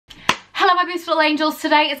my beautiful angels.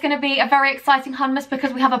 Today is going to be a very exciting Hunmas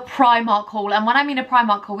because we have a Primark haul, and when I mean a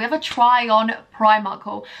Primark haul, we have a try on Primark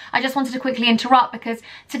haul. I just wanted to quickly interrupt because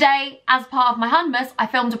today, as part of my Hunmas, I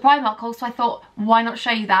filmed a Primark haul, so I thought, why not show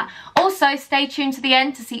you that? Also, stay tuned to the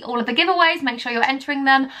end to see all of the giveaways. Make sure you're entering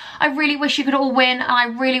them. I really wish you could all win, and I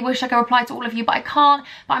really wish I could reply to all of you, but I can't.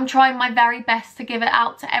 But I'm trying my very best to give it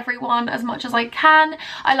out to everyone as much as I can.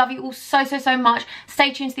 I love you all so much.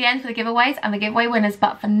 Stay tuned to the end for the giveaways and the giveaway winners,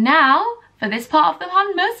 but for now, for this part of the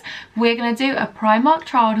Hunmas, we're going to do a Primark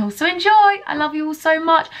trial haul. So enjoy. I love you all so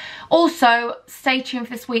much. Also, stay tuned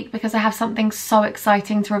for this week because I have something so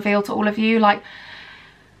exciting to reveal to all of you. Like,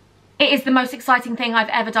 it is the most exciting thing I've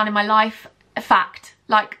ever done in my life. A fact.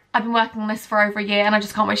 Like, I've been working on this for over a year and I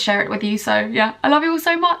just can't wait to share it with you. So yeah, I love you all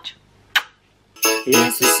so much.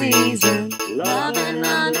 It's the season, love and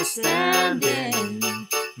understanding.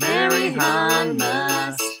 Merry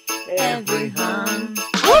Hunmas, every Hun.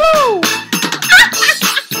 Woo!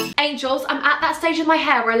 Angels, I'm at that stage of my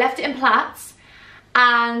hair where I left it in plaits,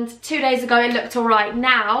 and 2 days ago it looked alright.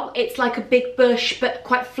 Now it's like a big bush, but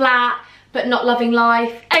quite flat, but not loving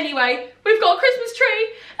life. Anyway, we've got a Christmas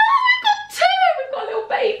tree. Oh, we've got two. We've got a little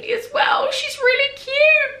baby as well. She's really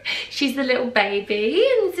cute. She's the little baby,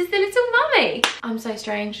 and this is the little mummy. I'm so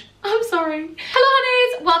strange. I'm sorry.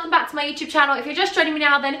 Hello, honeys. Welcome back to my YouTube channel. If you're just joining me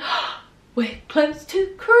now, then we're close to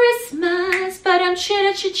Christmas, but I'm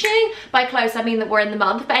cha-ching. By close, I mean that we're in the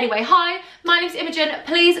month. But anyway, hi, my name's Imogen.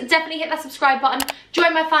 Please definitely hit that subscribe button.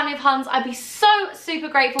 Join my family of Huns. I'd be so super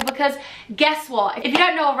grateful because guess what? If you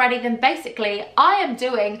don't know already, then basically I am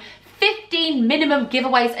doing 15 minimum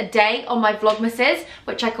giveaways a day on my Vlogmases,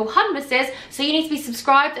 which I call Hunmases. So you need to be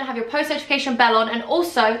subscribed and have your post notification bell on, and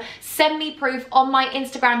also send me proof on my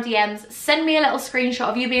Instagram DMs. Send me a little screenshot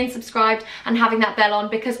of you being subscribed and having that bell on,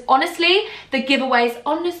 because honestly, the giveaways,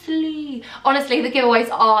 honestly, the giveaways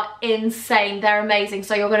are insane. They're amazing.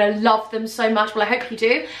 So you're gonna love them so much. Well, I hope you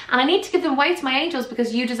do. And I need to give them away to my angels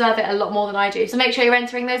because you deserve it a lot more than I do. So make sure you're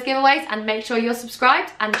entering those giveaways and make sure you're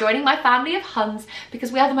subscribed and joining my family of Huns,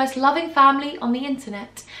 because we are the most loving family on the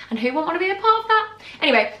internet. And who won't want to be a part of that?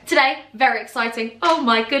 Anyway, today, very exciting. Oh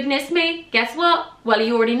my goodness me. Guess what? Well,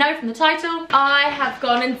 you already know from the title. I have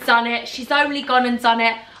gone and done it. She's only gone and done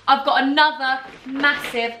it. I've got another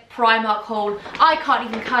massive Primark haul. I can't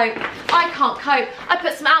even cope. I can't cope. I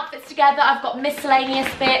put some outfits together. I've got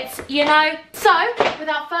miscellaneous bits, you know. So,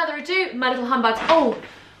 without further ado, my little humbug. Oh,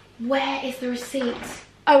 where is the receipt?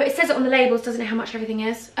 Oh, it says it on the labels, doesn't it, how much everything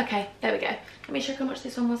is? Okay, there we go. Let me check how much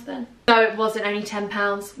this one was then. No, it wasn't, only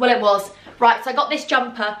 £10. Well, it was. Right, so I got this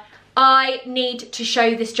jumper. I need to show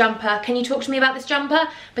you this jumper. Can you talk to me about this jumper?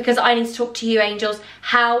 Because I need to talk to you, angels.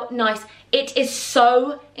 How nice. It is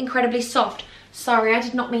so incredibly soft. Sorry, I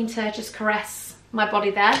did not mean to just caress my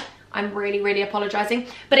body there. I'm really apologising,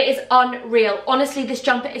 but it is unreal. Honestly, this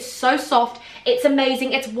jumper is so soft. It's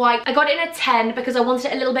amazing. It's white. I got it in a 10 because I wanted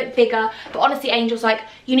it a little bit bigger, but honestly, angels, like,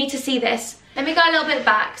 you need to see this. Let me go a little bit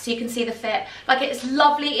back so you can see the fit. Like, it's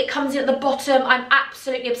lovely. It comes in at the bottom. I'm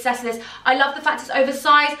absolutely obsessed with this. I love the fact it's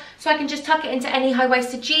oversized, so I can just tuck it into any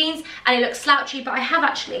high-waisted jeans, and it looks slouchy, but I have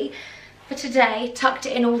actually, for today, tucked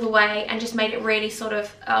it in all the way and just made it really sort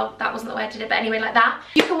of, oh, that wasn't the way I did it, but anyway, like that.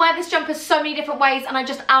 You can wear this jumper so many different ways, and I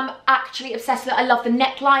just am actually obsessed with it. I love the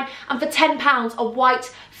neckline, and for £10, a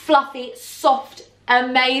white, fluffy, soft,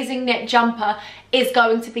 amazing knit jumper is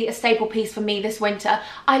going to be a staple piece for me this winter.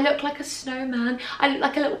 I look like a snowman. I look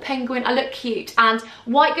like a little penguin. I look cute, and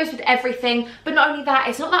white goes with everything. But not only that,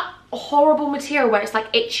 it's not that horrible material where it's like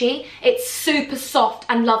itchy. It's super soft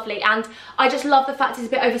and lovely, and I just love the fact it's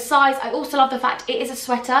a bit oversized. I also love the fact it is a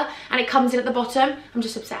sweater and it comes in at the bottom. I'm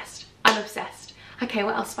just obsessed. I'm obsessed. Okay,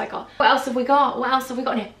 what else have I got? What else have we got? What else have we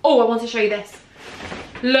got in here? Oh, I want to show you this.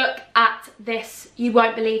 Look at this. You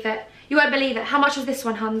won't believe it. You won't believe it. How much was this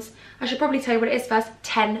one, Huns? I should probably tell you what it is first.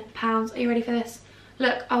 £10. Are you ready for this?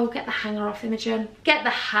 Look, oh, get the hanger off, Imogen. Get the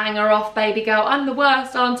hanger off, baby girl. I'm the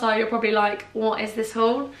worst, aren't I? You're probably like, what is this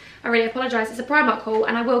haul? I really apologise. It's a Primark haul,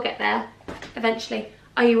 and I will get there eventually.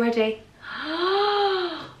 Are you ready?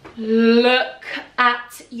 Look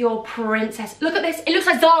at your princess. Look at this. It looks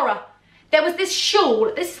like Zara. There was this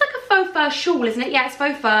shawl. This is like a faux fur shawl, isn't it? Yeah, it's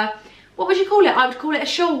faux fur. What would you call it? I would call it a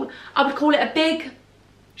shawl. I would call it a big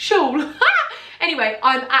shawl. Anyway,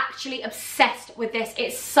 I'm actually obsessed with this.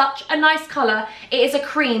 It's such a nice colour. It is a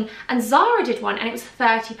cream, and Zara did one and it was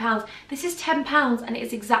 £30. This is £10 and it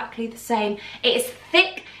is exactly the same. It is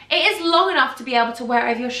thick. It is long enough to be able to wear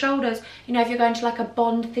over your shoulders. You know, if you're going to like a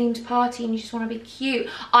Bond themed party and you just want to be cute.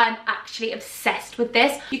 I'm actually obsessed with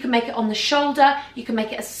this. You can make it on the shoulder. You can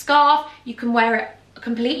make it a scarf. You can wear it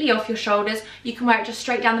completely off your shoulders. You can wear it just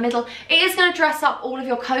straight down the middle. It is going to dress up all of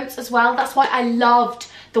your coats as well. That's why I loved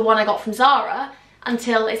the one I got from Zara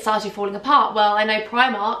until it started falling apart. Well, I know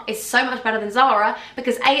Primark is so much better than Zara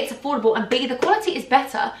because A, it's affordable, and B, the quality is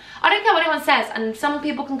better. I don't care what anyone says, and some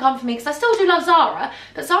people can come for me because I still do love Zara,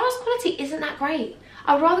 but Zara's quality isn't that great.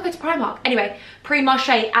 I would rather go to Primark. Anyway,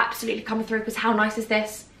 Primark absolutely coming through, because how nice is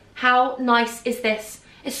this? How nice is this?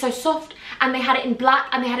 It's so soft, and they had it in black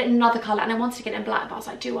and they had it in another colour, and I wanted to get it in black, but I was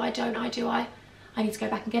like, do I, don't I, do I? I need to go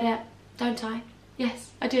back and get it, don't I?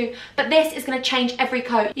 Yes, I do. But this is going to change every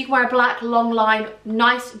coat. You can wear a black long line,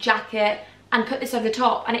 nice jacket, and put this over the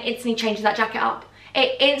top, and it instantly changes that jacket up.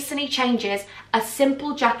 It instantly changes a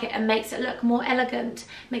simple jacket and makes it look more elegant,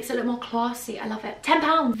 makes it look more classy. I love it.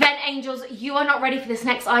 £10. Then angels, you are not ready for this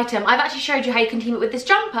next item. I've actually showed you how you can team it with this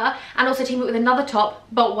jumper and also team it with another top,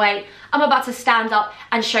 but wait, I'm about to stand up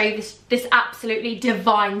and show you this absolutely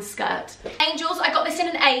divine skirt. Angels, I got this in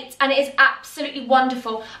an 8 and it is absolutely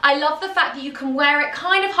wonderful. I love the fact that you can wear it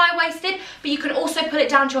kind of high-waisted, but you can also pull it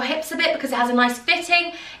down to your hips a bit because it has a nice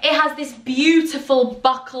fitting. It has this beautiful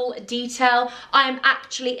buckle detail. I am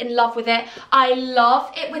actually in love with it. I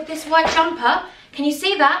love it with this white jumper. Can you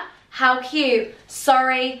see that? How cute.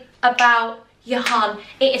 Sorry about your hun.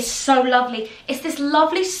 It is so lovely. It's this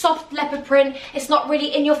lovely soft leopard print. It's not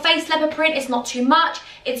really in your face leopard print. It's not too much.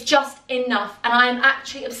 It's just enough. And I am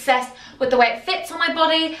actually obsessed with the way it fits on my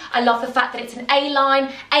body. I love the fact that it's an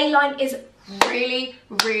A-line. A-line is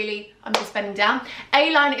really, I'm just bending down.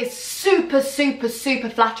 A-line is super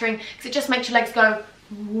flattering because it just makes your legs go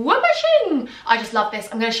whoomashing. I just love this.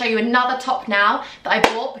 I'm going to show you another top now that I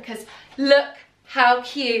bought because look how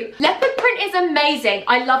cute. Leopard print is amazing.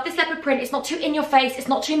 I love this leopard print. It's not too in your face. It's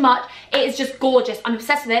not too much. It is just gorgeous. I'm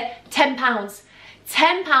obsessed with it. £10.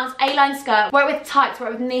 £10, A-line skirt. Wear it with tights, wear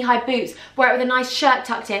it with knee-high boots, wear it with a nice shirt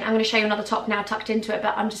tucked in. I'm going to show you another top now tucked into it,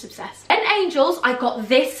 but I'm just obsessed. Then angels, I got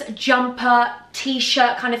this jumper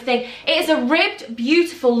t-shirt kind of thing. It is a ribbed,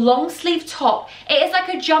 beautiful long sleeve top. It is like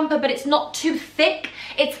a jumper, but it's not too thick.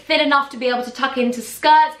 It's thin enough to be able to tuck into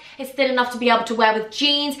skirts. It's thin enough to be able to wear with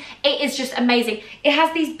jeans. It is just amazing. It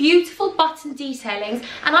has these beautiful button detailings,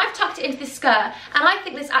 and I've tucked it into this skirt, and I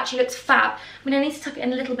think this actually looks fab. I mean, I need to tuck it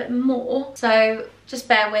in a little bit more, so just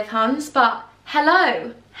bear with, huns, but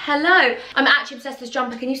hello. I'm actually obsessed with this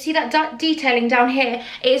jumper. Can you see that detailing down here?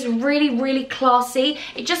 It is really classy.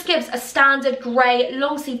 It just gives a standard grey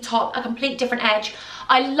long sleeve top a complete different edge.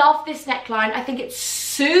 I love this neckline. I think it's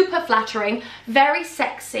super flattering, very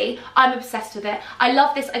sexy. I'm obsessed with it. I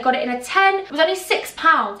love this. I got it in a 10. It was only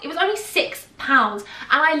 £6. It was only £6, and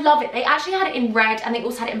I love it. They actually had it in red and they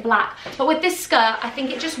also had it in black. But with this skirt, I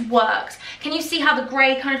think it just works. Can you see how the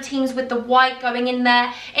grey kind of teams with the white going in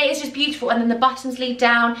there? It is just beautiful. And then the buttons lead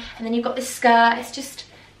down, and then you've got this skirt. It's just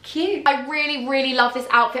cute. I really love this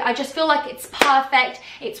outfit. I just feel like it's perfect.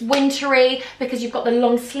 It's wintry because you've got the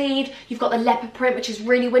long sleeve, you've got the leopard print, which is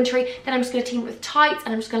really wintry. Then I'm just going to team it with tights,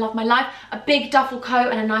 and I'm just going to love my life. A big duffel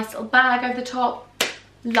coat and a nice little bag over the top.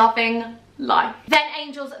 Loving life. Then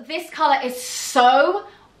angels, this colour is so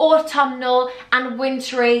autumnal and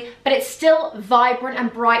wintry, but it's still vibrant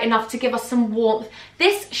and bright enough to give us some warmth.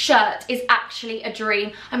 This shirt is actually a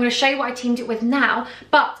dream. I'm going to show you what I teamed it with now,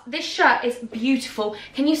 but this shirt is beautiful.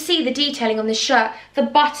 Can you see the detailing on this shirt? The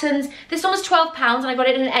buttons. This one was £12 and I got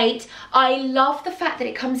it in an 8. I love the fact that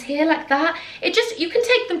it comes here like that. It just, you can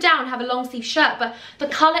take them down and have a long sleeve shirt, but the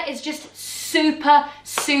colour is just super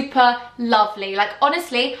lovely. Like,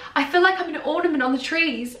 honestly, I feel like I'm an ornament on the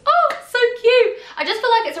trees. Oh, so cute. I just feel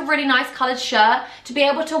like it's a really nice coloured shirt to be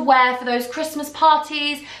able to wear for those Christmas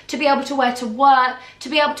parties, to be able to wear to work, to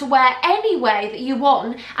be able to wear any way that you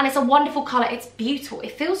want. And it's a wonderful colour. It's beautiful.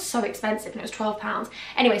 It feels so expensive, and it was £12.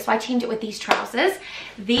 Anyway, so I teamed it with these trousers,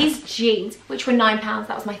 these jeans, which were £9.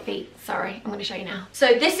 That was my feet. Sorry, I'm going to show you now. So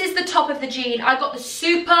this is the top of the jean. I got the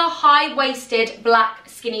super high-waisted black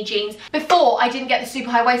skinny jeans. Before, I didn't get the super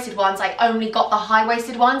high-waisted ones. I only got the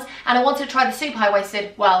high-waisted ones, and I wanted to try the super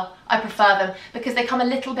high-waisted. Well, I prefer them because they come a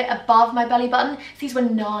little bit above my belly button. These were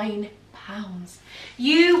 £9.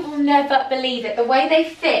 You will never believe it. The way they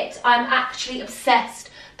fit, I'm actually obsessed.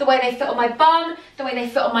 The way they fit on my bum, the way they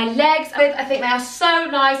fit on my legs. I think they are so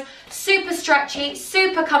nice, super stretchy,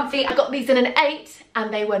 super comfy. I got these in an 8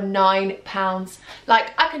 and they were £9.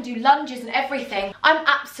 Like, I can do lunges and everything. I'm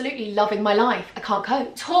absolutely loving my life. I can't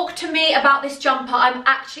cope. Talk to me about this jumper. I'm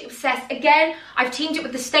actually obsessed. Again, I've teamed it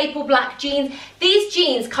with the staple black jeans. These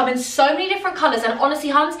jeans come in so many different colours, and honestly,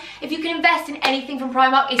 huns, if you can invest in anything from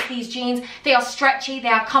Primark, it's these jeans. They are stretchy, they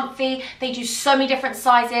are comfy, they do so many different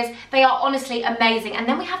sizes. They are honestly amazing. And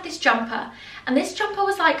then we have this jumper, and this jumper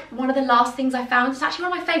was like one of the last things I found. It's actually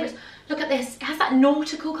one of my favourites. Look at this, it has that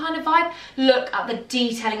nautical kind of vibe. Look at the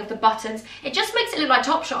detailing of the buttons. It just makes it look like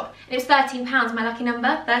Topshop. It was £13, my lucky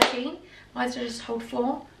number, 13. Why did I just hold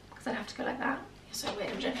 4? Because I'd have to go like that. So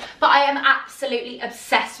weird, Imogen. But I am absolutely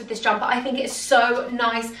obsessed with this jumper. I think it's so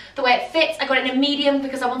nice the way it fits. I got it in a medium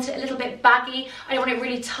because I wanted it a little bit baggy. I don't want it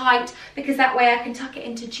really tight because that way I can tuck it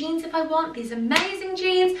into jeans if I want. These amazing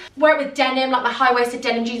jeans. Wear it with denim, like my high-waisted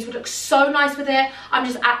denim jeans would look so nice with it. I'm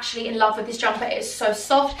just actually in love with this jumper. It is so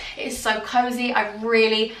soft. It is so cozy. I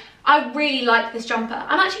really like this jumper.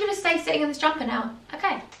 I'm actually going to stay sitting in this jumper now.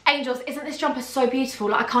 Okay. Angels, isn't this jumper so beautiful?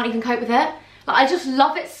 Like, I can't even cope with it. Like, I just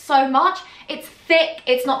love it so much. It's thick,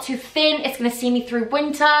 it's not too thin, it's gonna see me through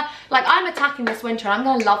winter. Like, I'm attacking this winter, I'm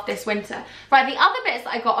gonna love this winter. Right, the other bits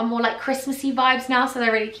that I got are more like Christmassy vibes now, so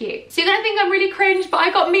they're really cute. So you're gonna think I'm really cringe, but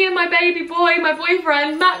I got me and my baby boy, my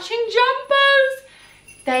boyfriend, matching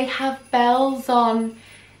jumpers. They have bells on.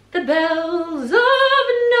 The bells of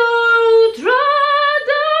Notre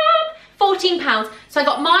Dame. £14. So I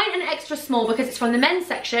got mine an extra small because it's from the men's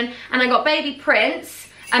section, and I got baby Prince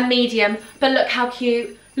a medium, but look how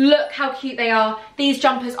cute. Look how cute they are. These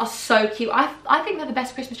jumpers are so cute. I think they're the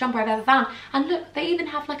best Christmas jumper I've ever found. And look, they even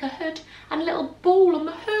have like a hood and a little ball on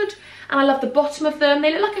the hood. And I love the bottom of them.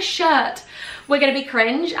 They look like a shirt. We're going to be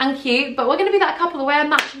cringe and cute, but we're going to be that couple that wear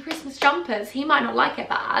matching Christmas jumpers. He might not like it,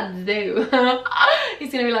 but I do.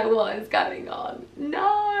 He's going to be like, what is going on?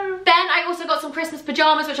 No. Then I also got some Christmas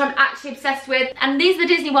pajamas, which I'm actually obsessed with. And these are the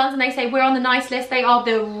Disney ones, and they say we're on the nice list. They are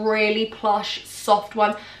the really plush, soft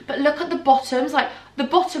ones. But look at the bottoms. Like, the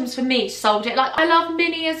bottoms for me sold it. Like, I love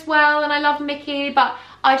Minnie as well, and I love Mickey, but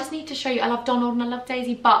I just need to show you. I love Donald and I love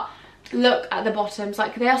Daisy, but look at the bottoms.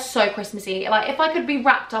 Like, they are so Christmassy. Like, if I could be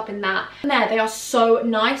wrapped up in that. And there, they are so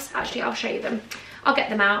nice. Actually, I'll show you them. I'll get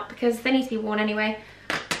them out because they need to be worn anyway.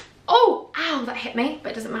 Oh, ow, that hit me,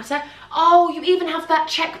 but it doesn't matter. Oh, you even have that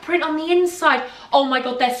check print on the inside. Oh my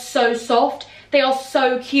God, they're so soft. They are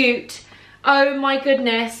so cute. Oh my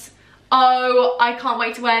goodness. Oh, I can't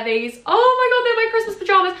wait to wear these. Oh my God, they're my Christmas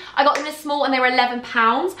pajamas. I got them in a small and they were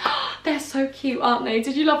 £11. They're so cute, aren't they?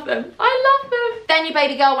 Did you love them? I love them. Then you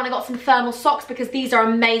baby girl, when I got some thermal socks, because these are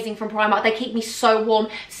amazing from Primark. They keep me so warm,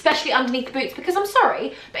 especially underneath the boots, because I'm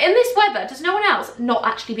sorry, but in this weather, does no one else not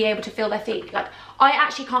actually be able to feel their feet? Like, I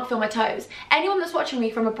actually can't feel my toes. Anyone that's watching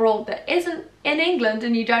me from abroad that isn't in England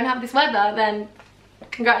and you don't have this weather, then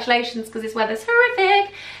congratulations, because this weather's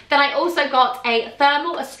horrific. Then I also got a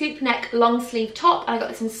thermal, a scoop neck long sleeve top, and I got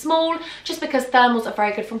this in small just because thermals are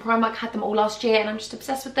very good from Primark. I had them all last year and I'm just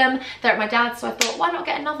obsessed with them. They're at my dad's, so I thought, why not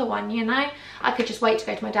get another one, you know? I could just wait to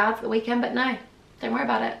go to my dad's at the weekend, but no, don't worry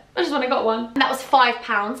about it. I just went and got one. And that was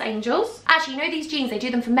 £5, angels. Actually, you know these jeans, they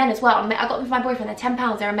do them for men as well. I got them for my boyfriend, they're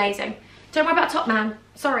 £10, they're amazing. Don't worry about top man,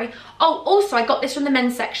 sorry. Oh, also I got this from the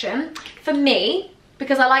men's section for me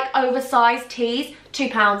because I like oversized tees. £2.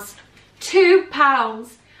 £2.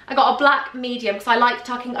 I got a black medium because I like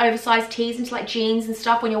tucking oversized tees into like jeans and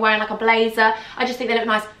stuff when you're wearing like a blazer. I just think they look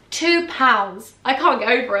nice. £2. I can't get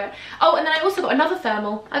over it. Oh, and then I also got another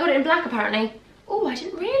thermal. I got it in black apparently. Oh, I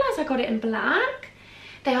didn't realise I got it in black.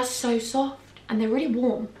 They are so soft and they're really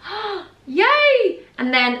warm. Yay!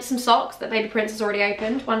 And then some socks that Baby Prince has already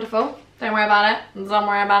opened. Wonderful. Don't worry about it. Don't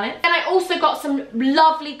worry about it. Then I also got some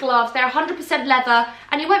lovely gloves. They're 100% leather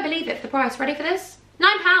and you won't believe it for the price. Ready for this?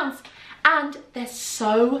 £9. And they're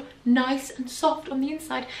so nice and soft on the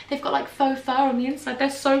inside. They've got like faux fur on the inside.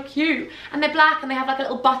 They're so cute. And they're black and they have like a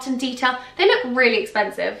little button detail. They look really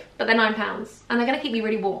expensive, but they're £9. And they're gonna keep me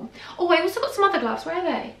really warm. Oh, I also got some other gloves. Where are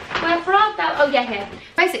they? Where are they? Oh yeah, here.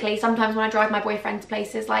 Basically, sometimes when I drive my boyfriend to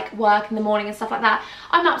places like work in the morning and stuff like that,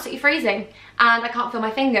 I'm absolutely freezing. And I can't feel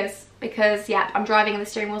my fingers because, yeah, I'm driving and the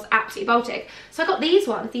steering wheel's absolutely Baltic. So I got these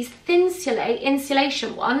ones, these thin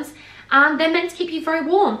insulation ones. And they're meant to keep you very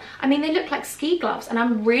warm. I mean, they look like ski gloves and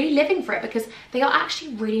I'm really living for it because they are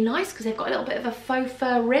actually really nice because they've got a little bit of a faux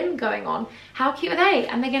fur rim going on. How cute are they?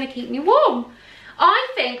 And they're gonna keep me warm.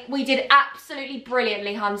 I think we did absolutely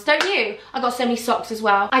brilliantly, huns, don't you? I got so many socks as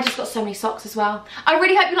well. I just got so many socks as well. I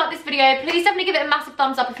really hope you like this video. Please definitely give it a massive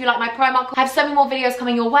thumbs up if you like my Primark. I have so many more videos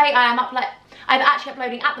coming your way. I'm actually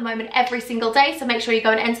uploading at the moment every single day, so make sure you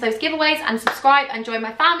go and enter those giveaways and subscribe and join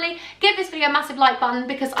my family. Give this video a massive like button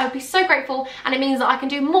because I would be so grateful and it means that I can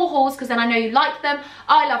do more hauls because then I know you like them.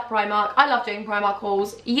 I love Primark. I love doing Primark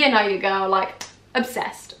hauls. You know your girl, like,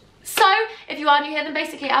 obsessed. So, if you are new here, then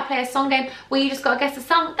basically I play a song game where you just gotta guess the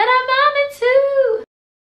song that I'm into.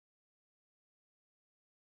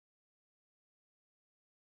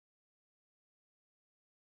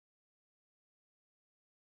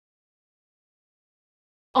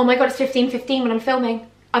 Oh my God, it's 15:15 when I'm filming.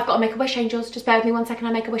 I've got to make a wish, angels. Just bear with me 1 second,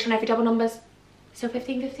 I make a wish on every double numbers. Still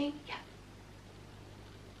 15.15? Yeah.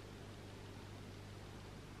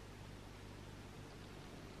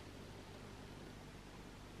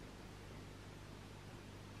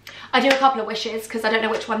 I do a couple of wishes because I don't know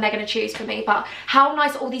which one they're going to choose for me, but how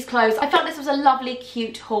nice are all these clothes. I felt this was a lovely,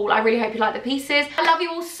 cute haul. I really hope you like the pieces. I love you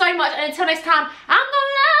all so much, and until next time, I'm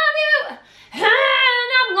gonna love you,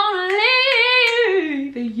 and I'm gonna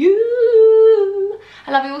leave you.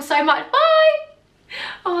 I love you all so much. Bye.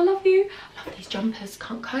 Oh, I love you. I love these jumpers.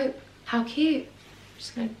 Can't cope. How cute. I'm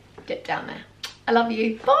just going to dip down there. I love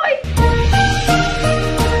you. Bye.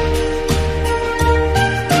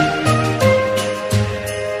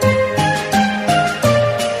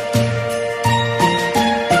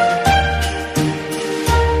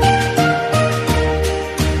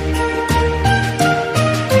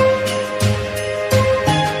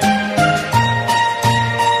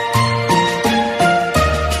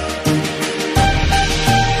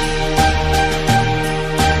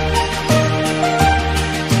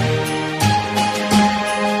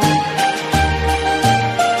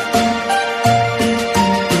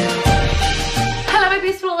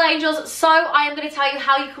 So I am going to tell you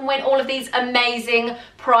how you can win all of these amazing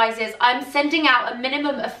prizes. I'm sending out a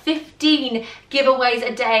minimum of 15 giveaways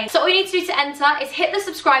a day. So all you need to do to enter is hit the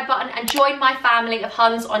subscribe button and join my family of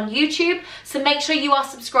Huns on YouTube. So make sure you are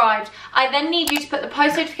subscribed. I then need you to put the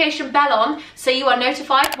post notification bell on so you are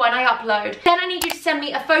notified when I upload. Then I need you to send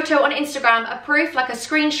me a photo on Instagram, a proof, like a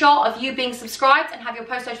screenshot of you being subscribed and have your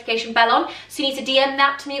post notification bell on. So you need to DM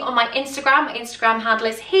that to me on my Instagram. My Instagram handle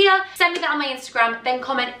is here. Send me that on my Instagram, then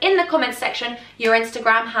comment in the comment section your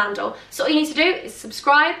Instagram handle. So all you need to do is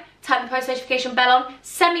subscribe, turn the post notification bell on,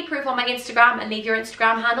 send me proof on my Instagram, and leave your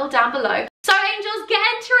Instagram handle down below. So angels, get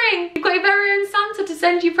entering! You've got your very own Santa to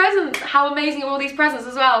send you presents. How amazing are all these presents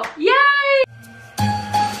as well. Yay!